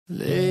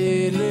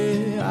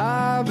Lately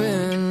I've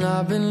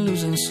been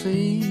losing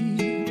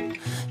sleep,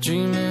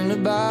 dreaming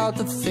about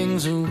the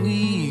things that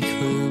we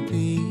could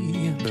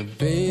be. But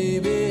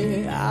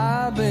baby,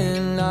 I've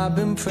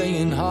been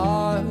praying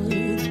hard.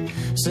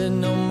 Said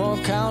no more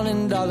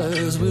counting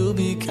dollars, we'll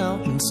be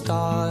counting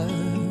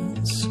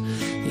stars.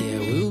 Yeah,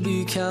 we'll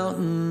be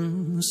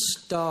counting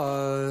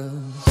stars.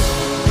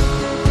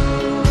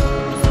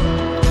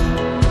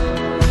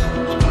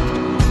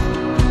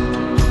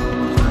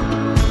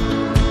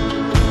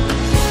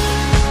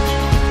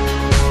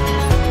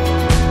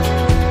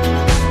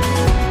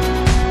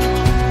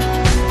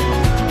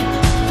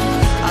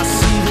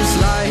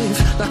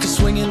 Like a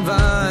swinging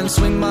vine,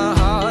 swing my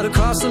heart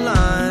across the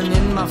line.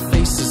 In my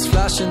face is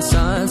flashing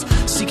signs.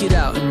 Seek it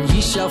out and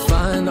ye shall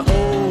find.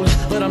 Old,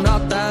 but I'm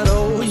not that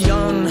old.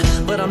 Young,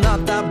 but I'm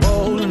not that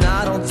bold. And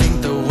I don't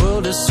think the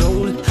world is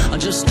sold. I'm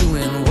just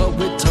doing what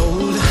we're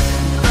told.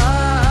 I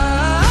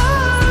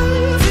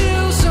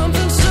feel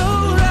something so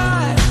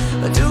right,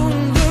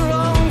 doing the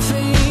wrong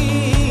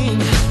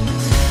thing.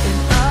 And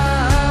I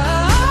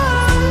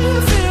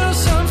feel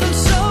something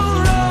so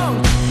wrong,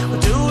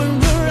 doing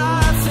the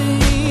right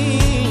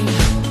thing.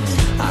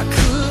 I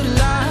could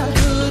lie.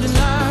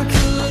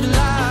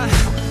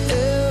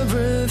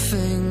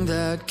 Everything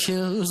that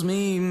kills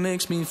me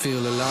makes me feel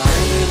alive.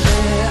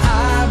 Lately,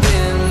 I've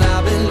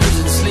been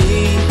losing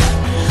sleep,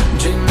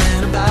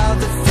 dreaming about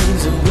the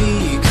things that we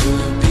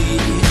could be.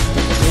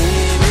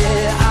 Baby,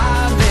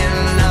 I've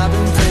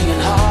been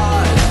praying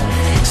hard.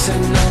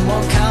 Said no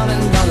more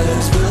counting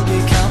dollars, we'll be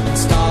counting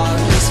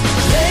stars.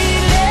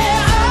 Lately,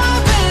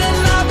 I've been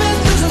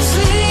losing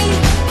sleep,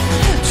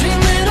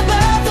 dreaming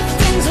about the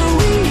things that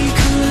we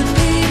could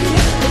be.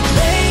 But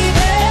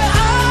baby,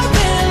 I've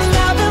been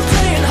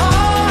praying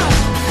hard.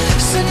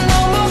 Said no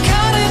more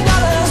counting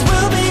dollars,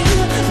 we'll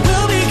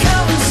be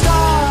counting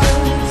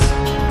stars.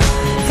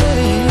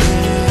 Hey.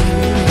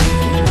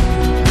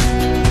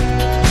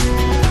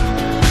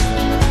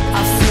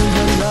 I feel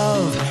your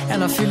love and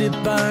I feel it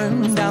burn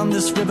down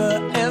this river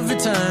every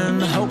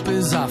turn. Hope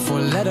is our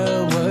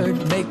four-letter word.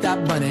 Make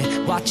that money,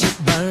 watch it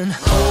burn.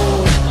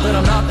 Old, but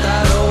I'm not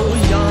that old.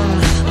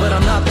 Young, but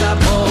I'm not that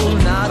bold.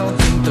 And I don't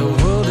think the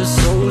world is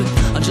sold.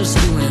 I'm just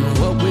doing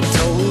what we're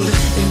told.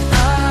 And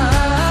I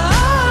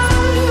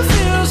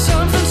feel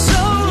something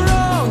so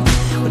wrong,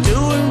 we're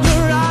doing the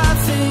right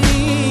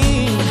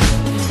thing.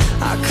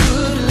 I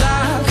could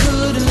lie.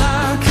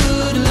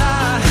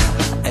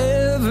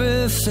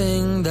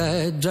 Everything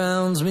that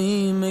drowns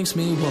me makes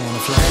me wanna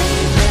fly.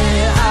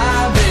 Lately,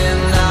 I've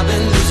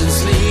been losing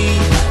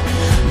sleep,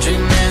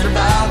 dreaming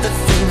about the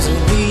things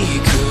that we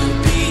could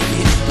be.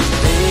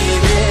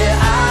 Baby,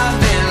 I've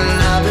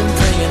been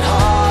praying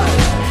hard.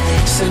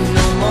 Said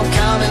no more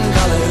counting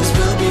dollars,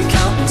 we'll be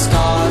counting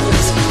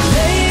stars.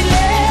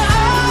 Lately,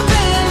 I've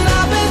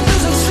been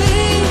losing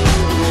sleep,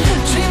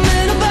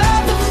 dreaming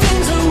about the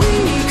things that we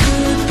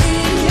could be.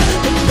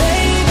 But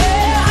baby,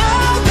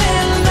 I've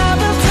been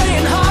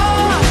praying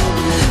hard.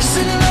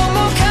 Said no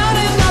more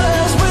counting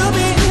dollars, we'll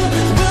be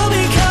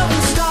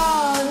counting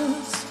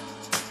stars.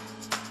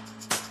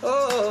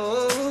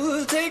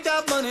 Oh, take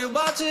that money,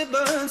 watch it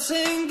burn,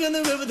 sink in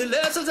the river, the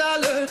lessons I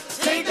learned.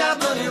 Take that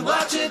money,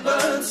 watch it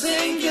burn,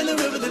 sink in the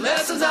river, the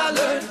lessons I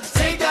learned.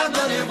 Take that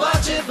money,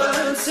 watch it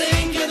burn,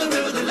 sink in the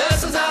river, the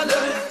lessons I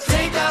learned.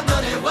 Take that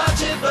money,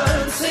 watch it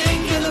burn,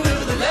 sink in the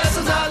river, the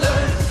lessons I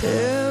learned.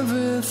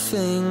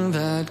 Everything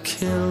that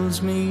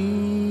kills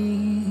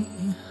me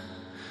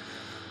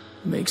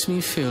makes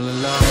me feel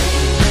alive.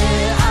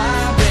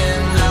 I've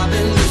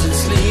been losing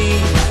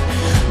sleep,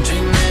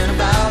 dreaming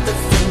about the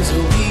things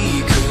that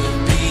we could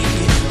be.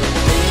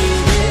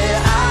 Baby,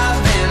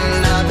 I've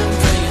been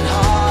praying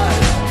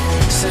hard.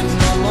 Said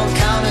no more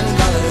counting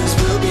dollars,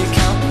 we'll be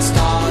counting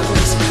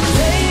stars.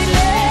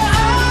 Lately,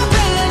 I've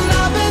been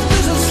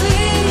losing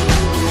sleep,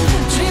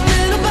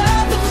 dreaming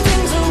about the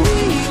things that we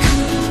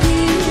could be.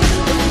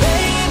 But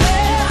baby,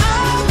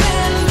 I've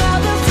been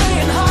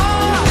praying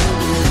hard.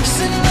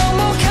 Said no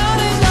more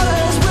counting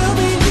dollars, we'll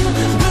be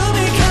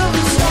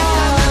counting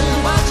stars.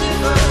 Watch it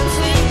burn,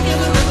 sink in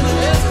the river, the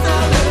lessons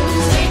I learned.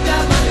 Take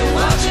that money,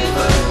 watch it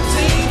burn,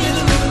 sink in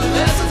the river, the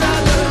lessons I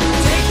learned.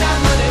 Take that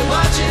money,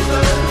 watch it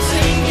burn,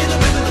 sink in the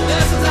river, the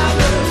lessons I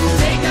learned.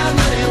 Take that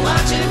money,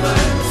 watch it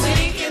burn,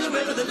 sink in the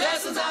river, the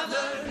lessons I've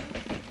learned.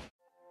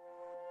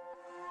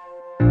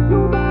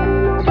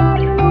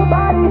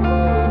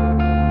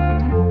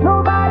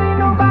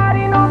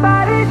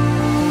 Nobody.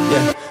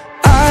 Yeah,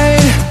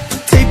 I'd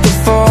take the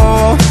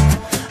fall.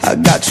 I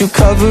got you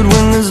covered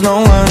when there's no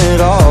one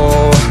at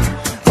all.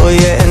 Oh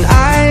yeah, and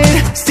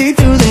I'd stay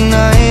through the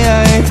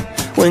night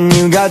when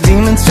you got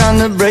demons trying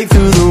to break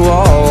through the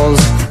walls.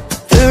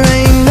 There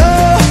ain't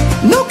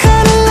no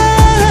kind of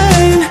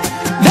line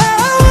that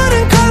I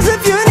wouldn't cross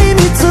if you need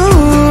me to.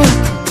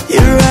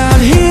 You're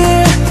out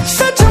here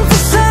searching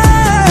for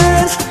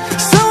signs,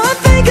 so I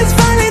think it's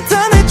finally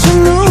time that you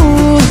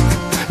knew.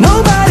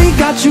 Nobody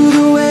got you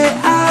the way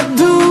I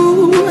do.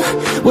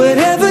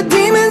 Whatever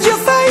demons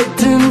you're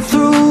fighting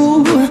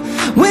through,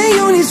 when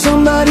you need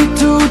somebody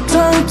to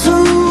turn to,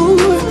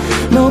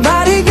 nobody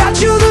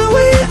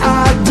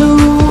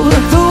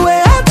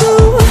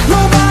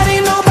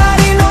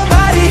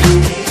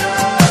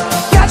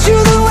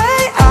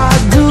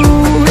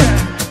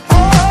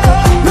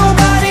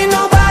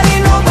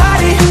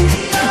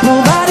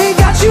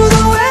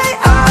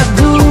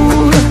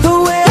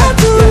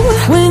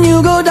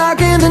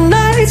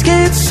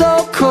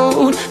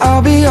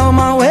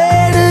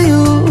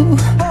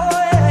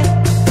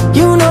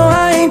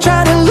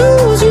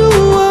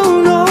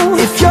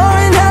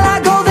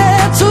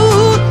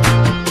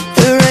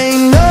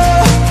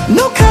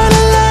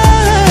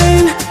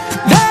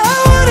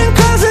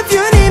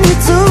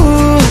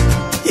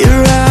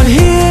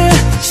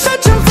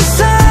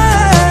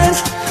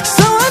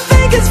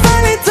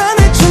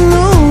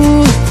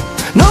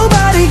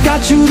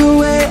got you the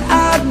way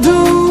I do.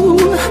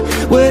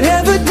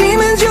 Whatever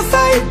demons you're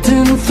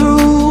fighting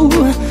through,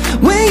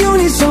 when you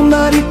need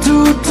somebody to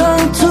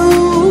turn to,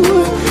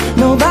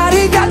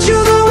 nobody got you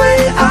the way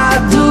I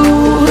do.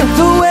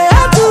 The way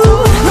I do.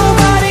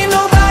 Nobody,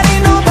 nobody,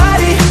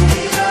 nobody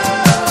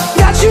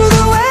got you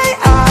the way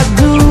I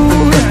do.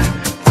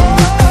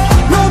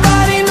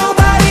 Nobody,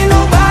 nobody,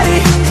 nobody,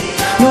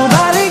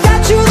 nobody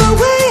got you the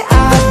way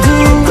I do.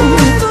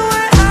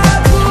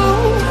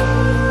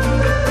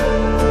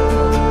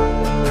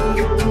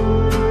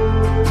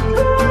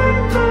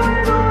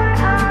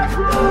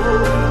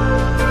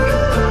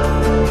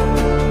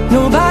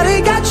 Nobody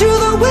got you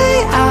the way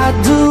I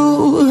do.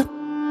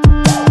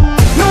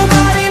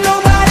 Nobody,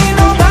 nobody,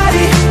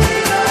 nobody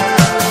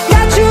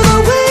got you the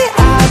way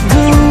I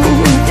do.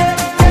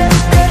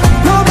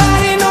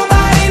 Nobody,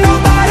 nobody,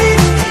 nobody,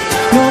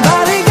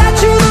 nobody got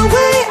you the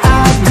way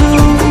I do.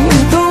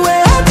 The way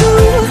I do.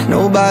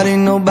 Nobody,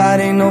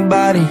 nobody,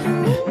 nobody,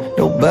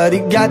 nobody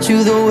got you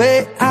the way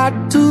I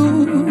do.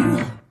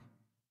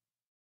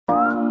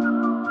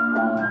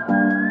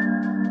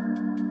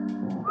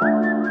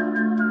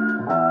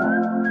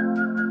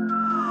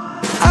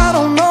 I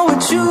don't know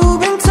what you've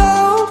been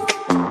told,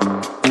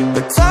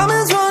 but time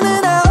is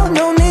running out,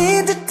 no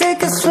need to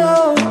take it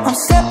slow. I'm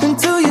stepping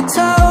to you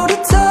toe to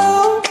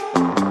toe.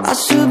 I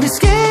should be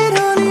scared,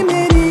 honey,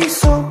 maybe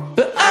so,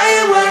 but I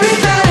ain't worried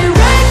about it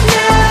right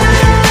now.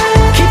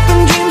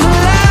 Keeping dreams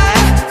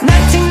alive,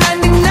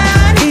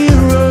 1999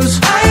 heroes.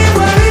 I ain't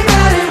worried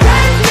about it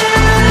right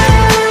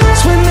now.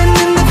 Swimming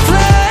in the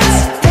floods,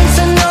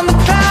 dancing on the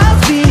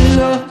clouds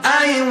below. I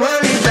ain't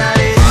worried about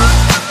it.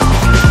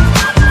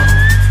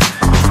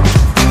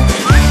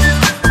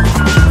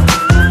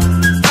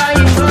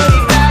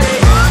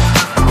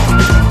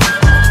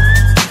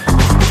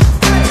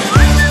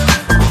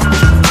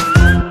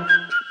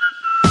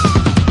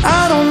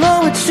 I don't know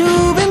what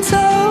you've been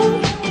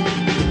told,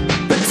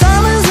 but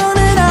time is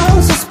running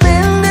out, so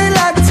spend it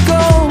like it's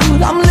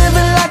gold. I'm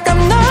living like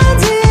I'm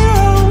 90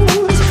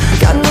 years.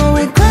 Got no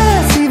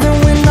regrets even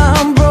when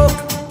I'm broke.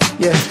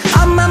 Yeah,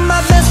 I'm at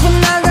my best when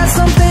I got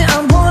something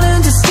I'm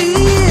wanting to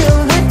steal.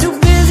 Way too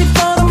busy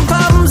for them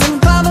problems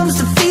and problems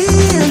to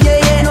feel. Yeah,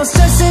 yeah, no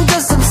stressing,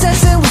 just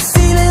obsessing with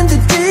sealing the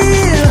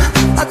deal.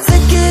 I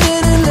take it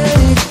in and let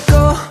it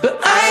go, but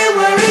I ain't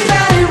worried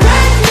about it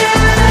right now.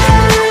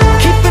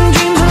 Keeping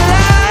dreams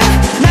alive,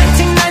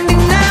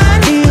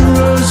 1999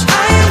 heroes.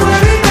 I ain't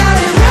worried about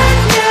it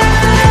right now.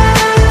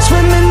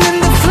 Swimming in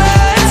the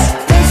floods,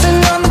 dancing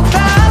on the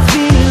clouds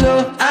below.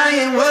 I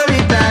ain't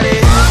worried about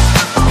it.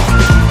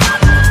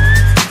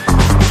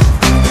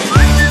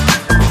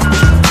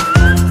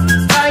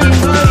 I ain't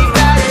worried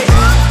about it.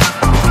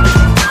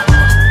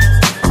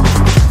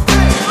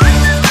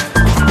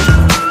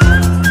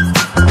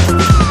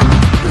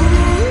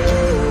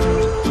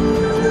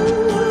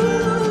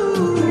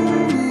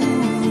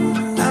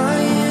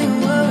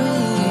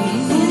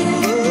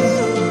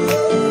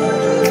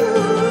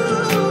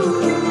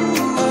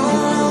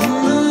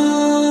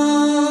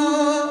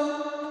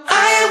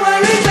 I ain't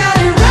worried about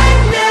it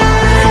right now.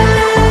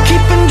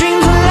 Keeping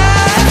dreams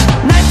alive,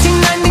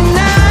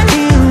 1999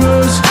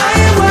 heroes. I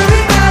ain't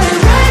worried about it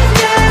right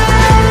now.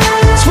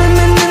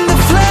 Swimming in the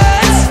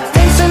floods,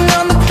 dancing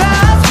on the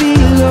clouds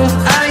below.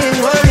 I ain't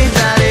worried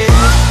about it.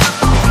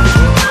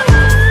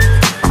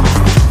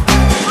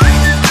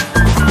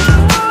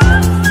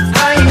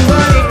 I ain't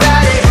worried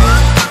about it.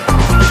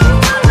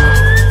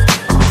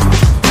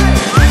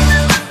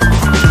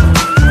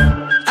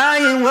 I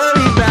ain't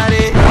worried about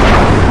it.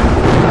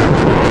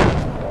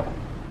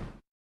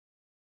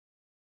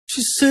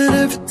 She said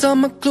every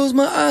time I close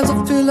my eyes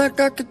I feel like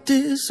I could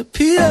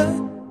disappear.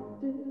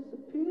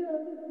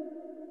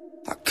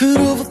 I could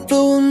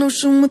overthrow an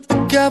ocean with the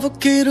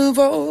cavalcade of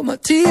all my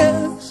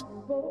tears.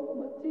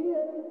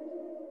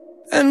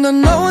 And I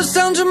know it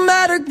sounds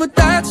dramatic, but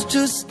that's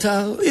just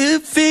how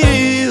it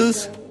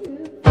feels.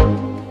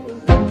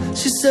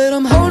 She said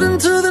I'm holding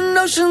to the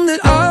notion that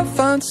I'll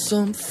find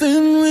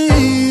something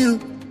real,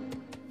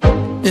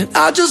 and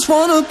I just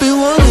wanna be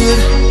wanted.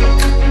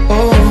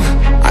 Oh,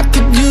 I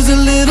could use a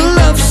little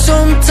love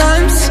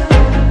sometimes.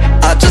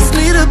 I just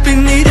need to be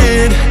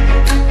needed.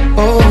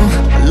 Oh,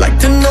 I like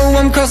to know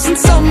I'm crossing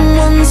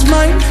someone's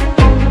mind.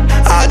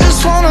 I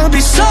just wanna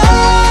be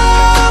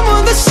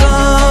someone that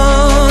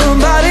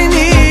somebody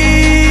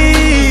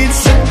needs.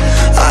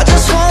 I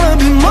just wanna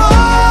be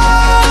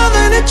more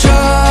than a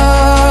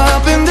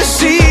drop in the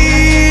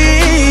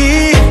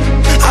sea.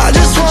 I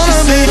just wanna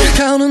be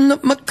counting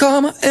up my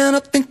karma, and I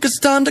think it's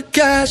time to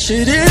cash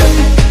it in.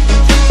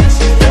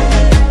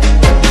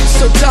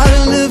 So tired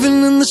of living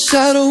in the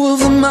shadow of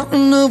the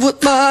mountain of what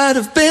might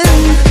have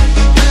been.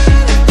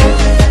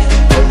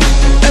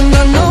 And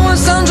I know it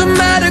sounds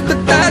dramatic, but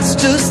that's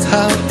just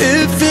how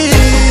it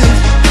feels.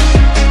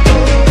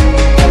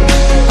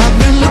 I've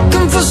been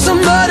looking for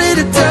somebody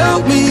to tell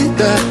me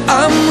that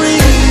I'm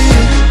real.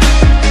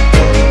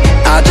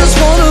 I just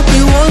wanna be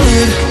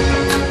wanted.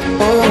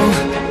 Oh,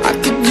 I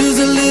could use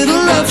a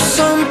little love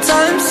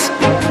sometimes.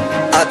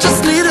 I just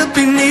need to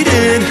be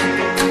needed.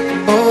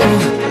 Oh,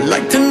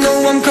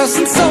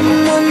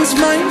 one's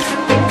mine.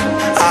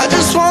 I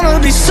just wanna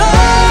be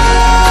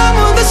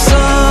someone that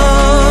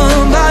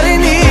somebody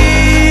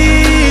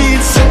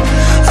needs.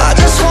 I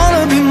just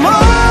wanna be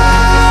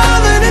more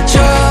than a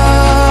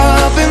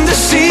drop in the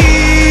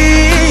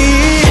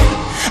sea.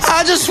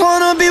 I just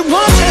wanna be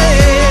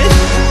wanted.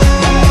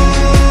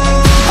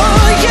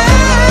 Oh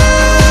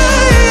yeah,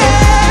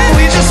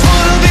 we just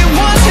wanna be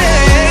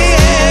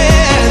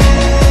wanted.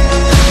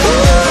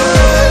 Ooh,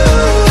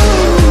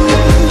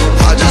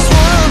 I just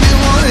wanna be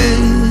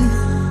wanted.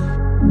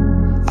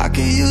 I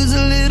could use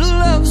a little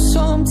love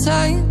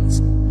sometimes.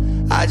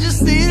 I just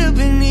need to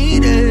be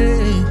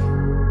needed.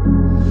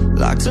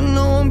 Like to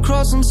know I'm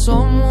crossing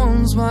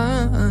someone's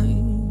mind.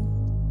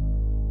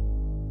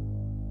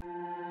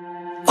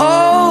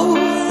 Oh,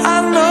 I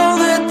know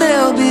that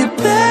there'll be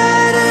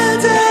better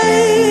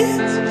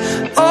days.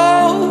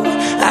 Oh,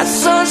 that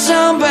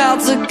sunshine about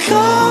to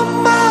come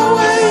my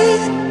way.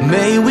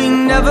 May we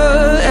never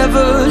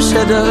ever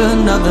shed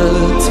another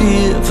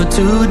tear for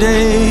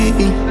today.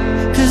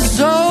 'Cause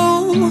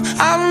oh,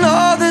 I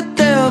know that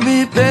there'll be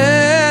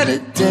better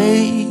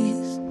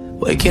days.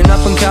 Waking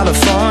up in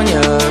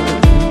California,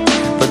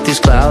 but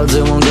these clouds,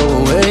 they won't go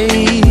away.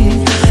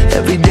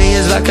 Every day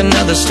is like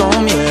another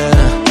storm, yeah.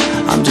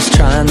 I'm just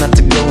trying not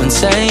to go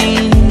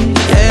insane.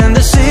 Yeah, and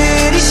the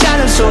city's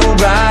shining so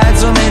bright.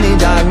 So many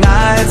dark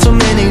nights, so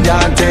many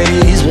dark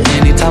days. But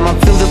anytime I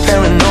feel the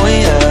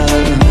paranoia,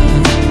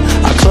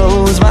 I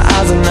close my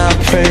eyes and I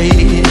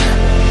pray.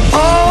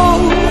 Oh,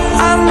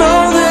 I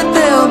know that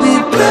there'll be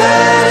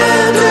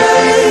better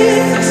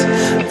days.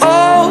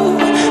 Oh,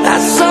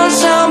 that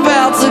sunshine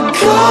about to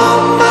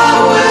come my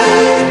way.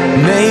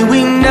 May we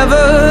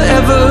never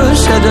ever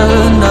shed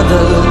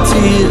another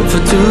tear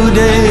for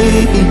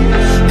today.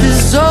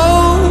 'Cause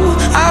oh,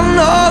 I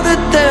know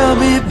that there'll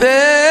be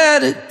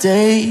better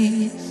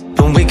days.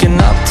 Been waking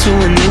up to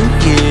a new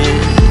year.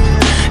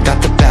 Got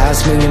the past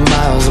million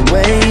miles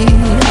away.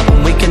 I've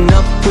been waking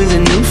up with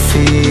a new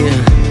fear,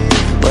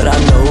 but I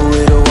know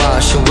it'll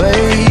wash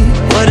away.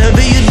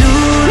 Whatever you do,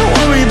 don't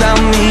worry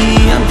about me.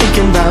 I'm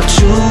thinking about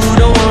you,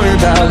 don't worry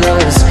about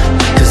us.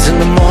 'Cause in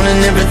the morning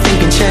everything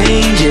can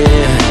change,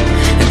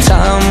 yeah, and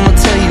time will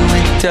tell you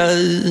it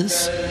does.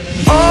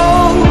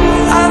 Oh,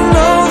 I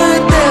know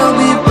that there'll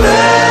be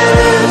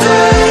better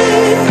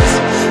days.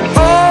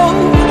 Oh,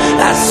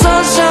 that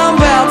sunshine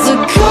about to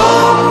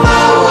come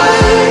my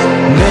way.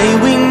 May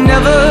we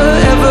never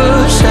ever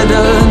shed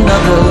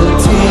another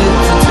tear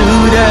for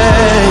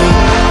today.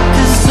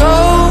 'Cause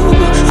oh,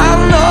 I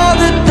know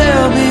that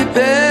there'll be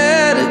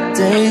better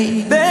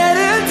days.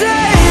 Better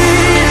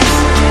days.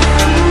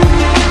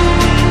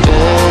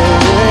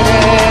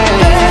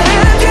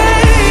 Better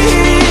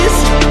days.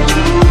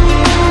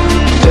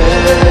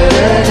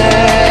 Better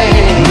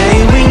days. May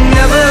we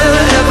never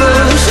ever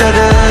shed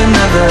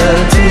another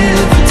tear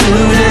for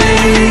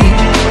today.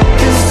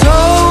 'Cause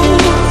oh,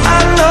 I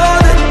know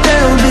that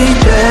there'll be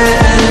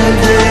better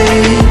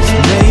days.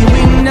 May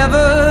we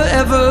never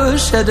ever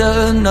shed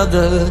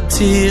another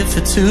tear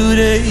for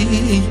today.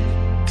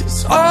 'Cause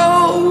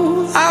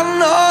oh, I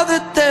know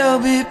that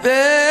there'll be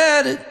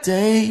better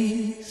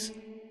days.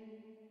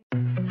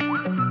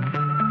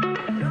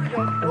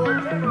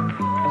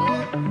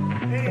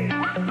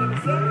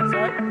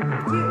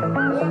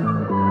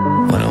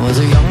 When I was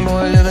a young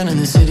boy living in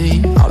the city,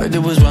 all I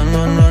did was run,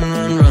 run, run,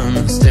 run,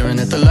 run. Staring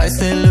at the lights,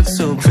 they look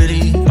so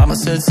pretty. Mama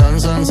said, son,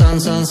 son, son,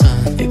 son, son,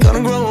 you're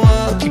gonna grow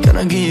up, you're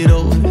gonna get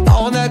old.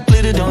 All that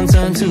glitter don't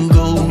turn to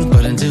gold.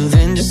 But until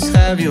then, just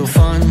have your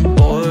fun.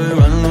 Boy,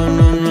 run, run,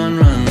 run, run,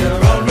 run. Yeah,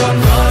 run, run,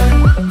 run.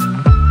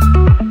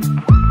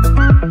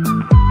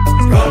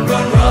 Run,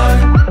 run, run.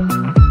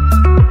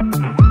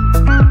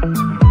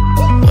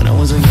 When I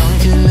was a young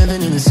kid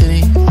living in the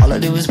city, all I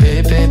did was pay,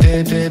 pay, pay,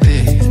 pay,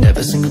 pay. And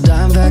every single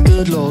dime that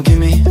good Lord give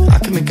me, I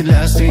can make it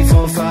last 3,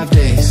 4, 5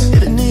 days.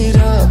 Living it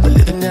up, but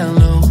living down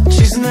low,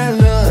 chasing that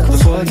luck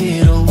before I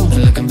get old.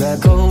 And looking back,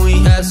 oh, we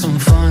had some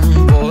fun.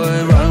 Boy,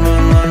 run,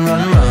 run, run,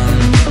 run, run.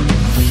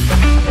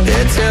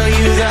 They tell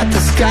you that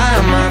the sky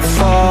might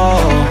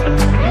fall.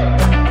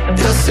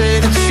 They'll say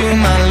that you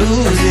might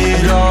lose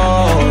it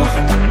all.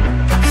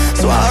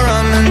 So I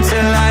run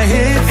until I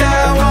hit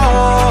that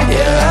wall.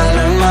 Yeah, I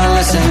learned my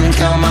lesson,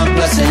 count my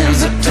blessings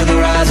up to the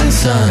rising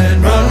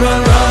sun. Run,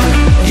 run, run.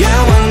 Yeah,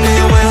 one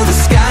day, well, the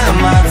sky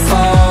might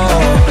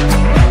fall.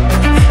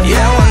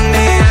 Yeah, one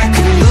day I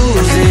could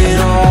lose it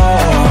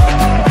all.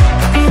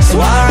 So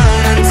I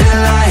run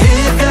until I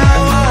hit that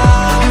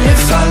wall.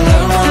 If I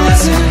learn one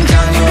lesson,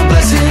 count your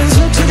blessings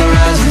up to the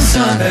rising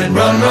sun.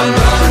 Run, run,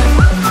 run.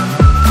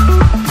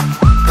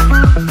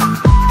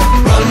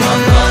 Run,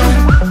 run, run.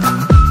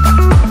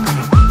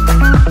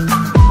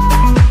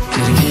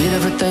 Didn't get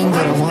everything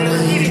that I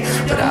wanted,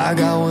 but I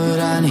got what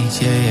I need.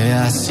 Yeah,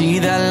 yeah, I see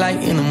that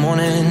light in the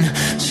morning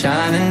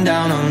shining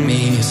down on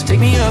me. So take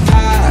me up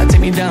high,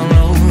 take me down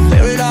low,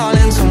 bear it all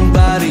in,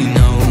 somebody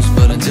knows.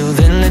 But until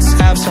then, let's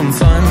have some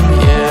fun.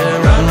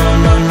 Yeah, run, run,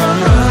 run, run,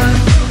 run.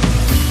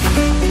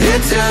 They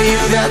tell you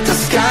that the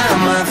sky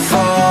might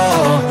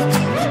fall.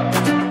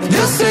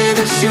 They'll say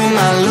that you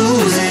might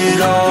lose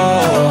it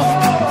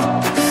all.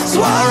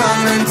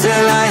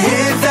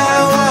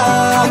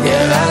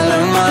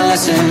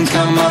 lesson,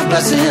 count my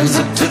blessings,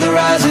 look to the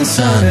rising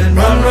sun. And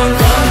run, run,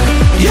 run.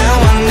 Yeah,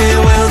 one day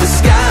well the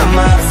sky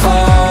might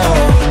fall.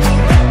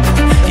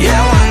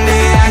 Yeah, one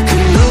day I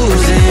could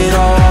lose it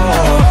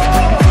all.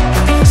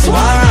 So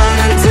I run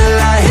until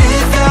I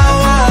hit that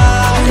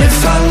wall. If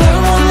I learn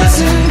one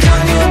lesson,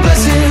 count your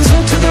blessings,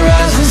 look to the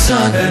rising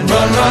sun. And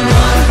run, run,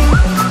 run.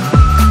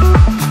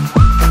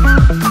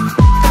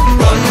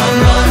 Run, run,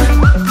 run.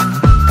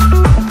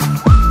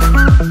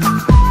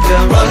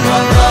 Yeah, run,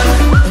 run, run.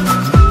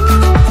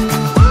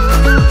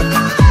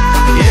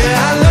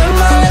 Yeah, I learned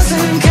my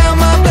lesson, count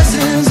my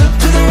blessings, look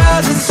to the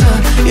rising sun.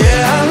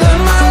 Yeah, I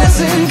learned my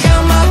lesson,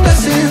 count my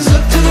blessings,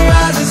 look to the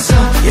rising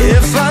sun. Yeah,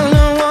 if I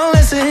learn one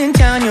lesson,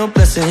 count your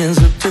blessings,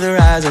 look to the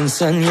rising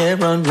sun. Yeah,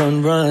 run, run,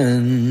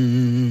 run.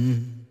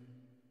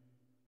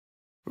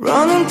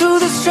 Running through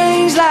the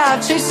strange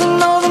life,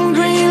 chasing all them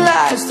green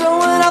lights,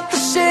 throwing up the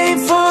shade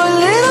for a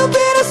little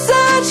bit of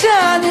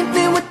sunshine. Hit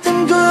me with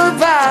them good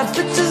vibes,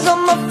 pictures on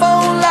my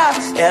phone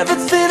lights,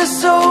 everything is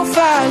so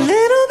fine,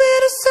 little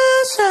bit of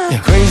sunshine.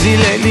 Yeah, crazy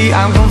lately,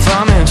 I'm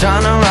confirming,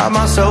 trying to rob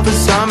myself of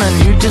something.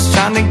 You just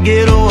trying to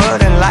get a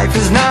word and life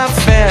is not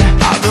fair.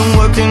 I've been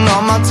working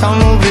on my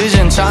tunnel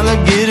vision, trying to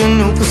get a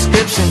new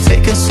prescription,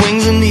 taking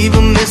swings and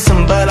even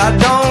missing, but I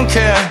don't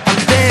care.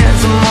 I'm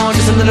dancing more,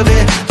 just a little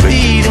bit,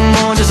 breathing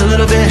more, just a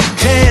little bit,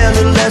 care a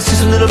little less,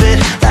 just a little bit,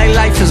 like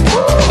life is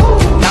woo.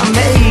 Now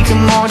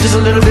making more, just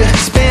a little bit,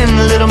 spin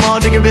a little more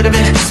to get rid of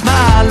it,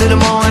 smile a little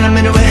more and I'm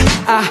into it.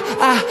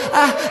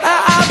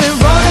 I've been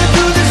running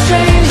through this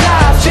strange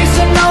life,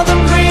 chasing all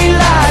them green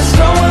lights,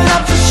 throwing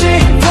up the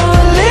shade for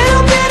a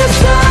little bit of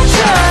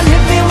sunshine.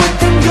 Hit me with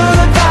them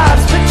good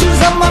vibes, pictures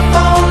on my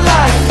phone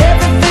light,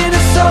 everything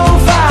is so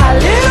fine,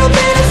 little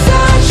bit of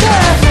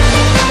sunshine.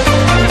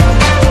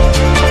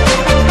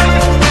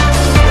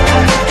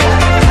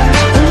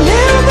 A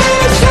little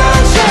bit of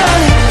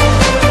sunshine.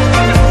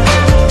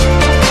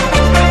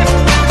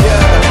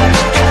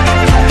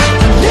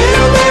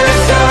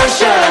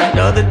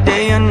 Another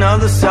day,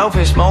 another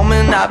selfish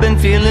moment. I've been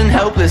feeling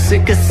helpless,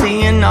 sick of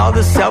seeing all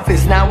the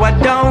selfies. Now I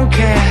don't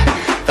care.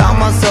 Found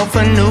myself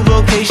a new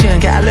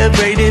vocation,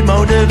 calibrated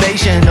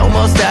motivation. No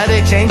more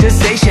static, change the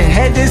station,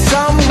 headed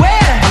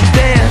somewhere. I'm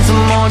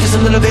dancing more, just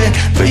a little bit,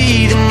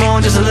 breathing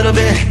more, just a little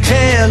bit,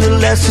 care a little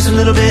less, just a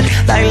little bit,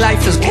 like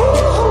life is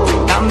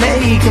woo. I'm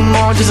making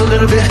more, just a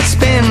little bit,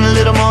 spin a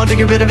little more to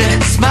get rid of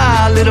it,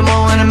 smile a little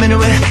more and I'm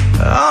into it.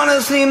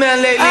 Honestly,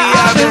 man, lately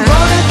I've been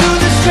running through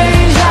this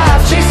strange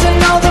life,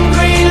 chasing all them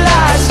green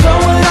lights,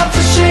 throwing up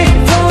the shade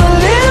for a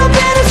little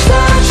bit of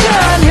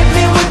sunshine. Hit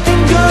me with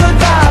them good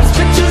vibes,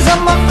 pictures on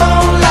my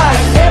phone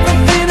light,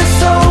 everything is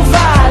so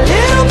fine,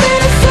 little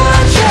bit of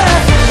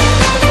sunshine.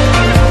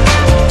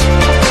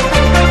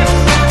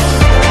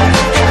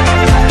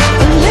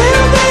 A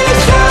little bit of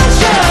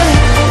sunshine.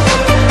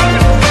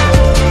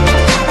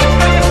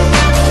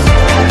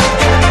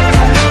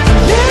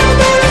 A little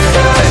bit of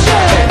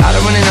sunshine. I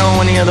don't really know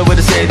any other way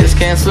to say this.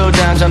 Can't slow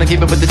down, trying to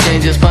keep up with the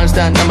changes. Punch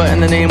that number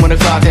and the name when I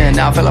clocked in.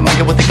 Now I feel like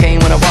Michael with the cane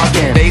when I walk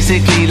in.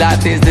 Basically,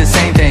 life is the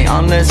same thing,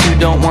 unless you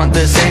don't want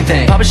the same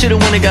thing. Probably should've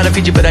won it, got a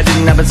feature, but I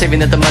didn't. I've been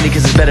saving up the money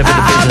cause it's better for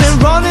the business. I've been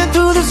running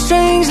through the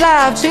strange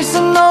life,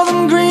 chasing all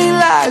them green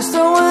lights,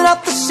 throwing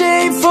up the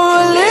shade for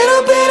a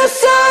little bit of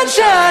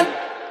sunshine.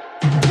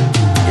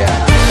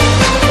 Yeah.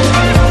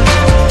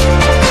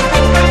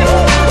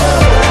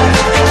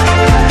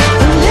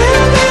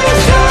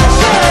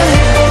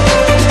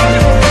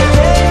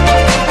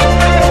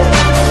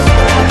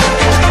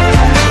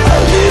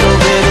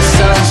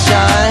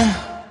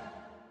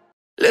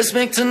 Let's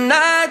make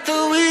tonight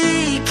the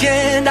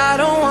weekend. I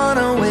don't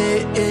wanna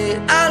wait,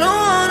 I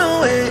don't wanna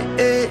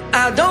wait,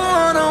 I don't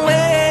wanna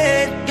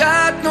wait.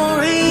 Got no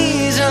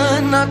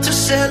reason not to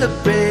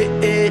celebrate,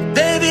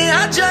 baby,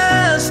 I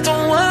just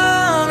don't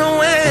wanna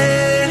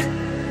wait.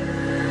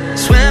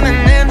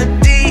 Swimming in the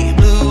deep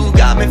blue,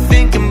 got me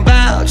thinking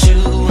about you.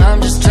 I'm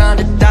just trying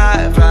to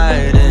dive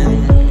right in.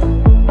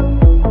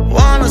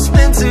 Wanna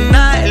spend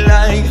tonight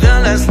like the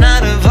last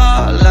night of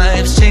our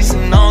lives,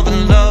 chasing all the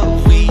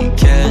love we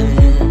can.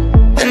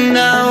 And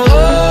now,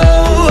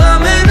 oh,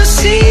 I'm in a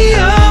sea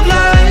of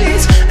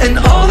lights, and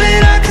all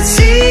that I can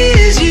see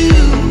is you.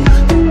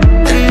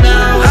 And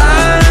now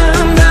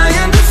I'm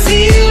dying to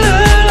feel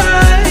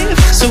alive,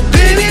 so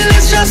baby,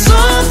 let's try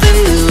something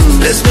new.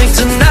 Let's make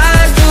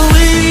tonight the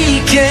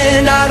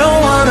weekend. I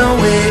don't wanna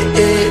wait,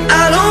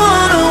 I don't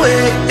wanna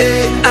wait,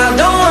 I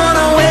don't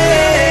wanna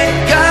wait.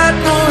 Got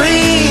no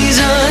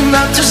reason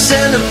not to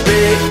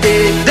celebrate,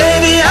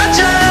 baby, I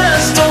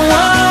just don't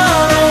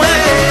wanna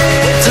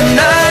wait.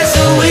 Tonight's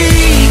the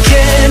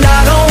weekend. I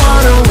don't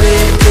wanna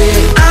wait,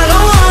 I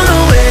don't wanna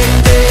wait,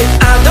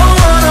 I don't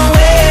wanna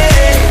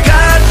wait.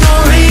 Got no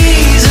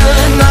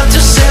reason not to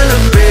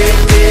celebrate,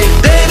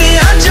 baby,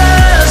 I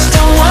just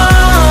don't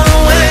wanna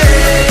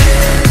wait.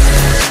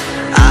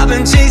 I've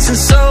been chasing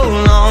so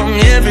long,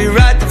 every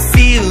right that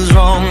feels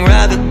wrong,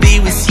 rather be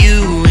with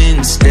you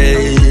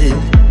instead.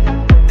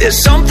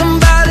 There's something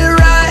about it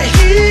right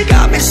here,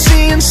 got me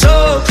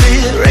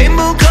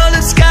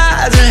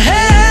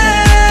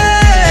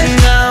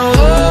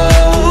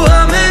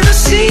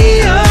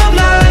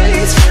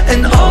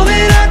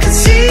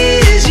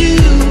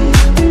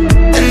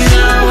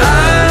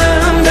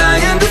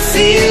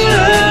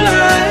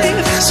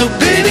So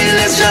baby,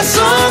 let's try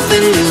something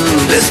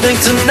new. Let's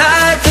make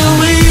tonight the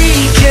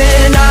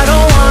weekend. I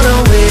don't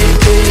wanna wait,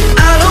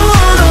 I don't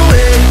wanna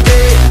wait,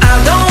 I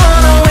don't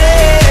wanna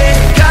wait.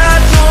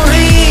 Got no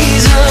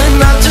reason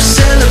not to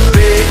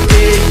celebrate,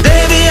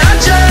 baby, I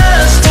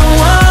just don't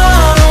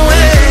wanna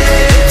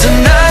wait.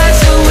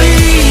 Tonight's the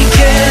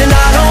weekend.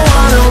 I don't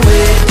wanna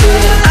wait,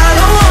 I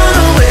don't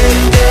wanna wait,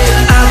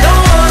 I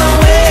don't wanna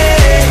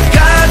wait.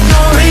 Got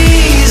no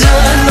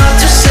reason not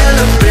to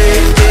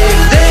celebrate,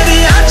 baby,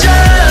 I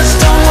just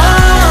don't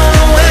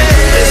wanna wait.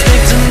 Let's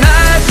make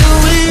tonight the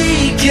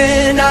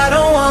weekend. I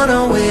don't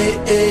wanna wait,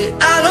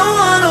 I don't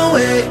wanna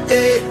wait,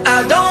 I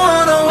don't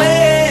wanna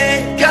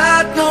wait.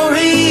 Got no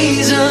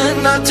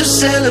reason not to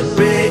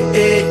celebrate,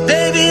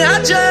 baby, I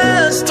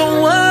just don't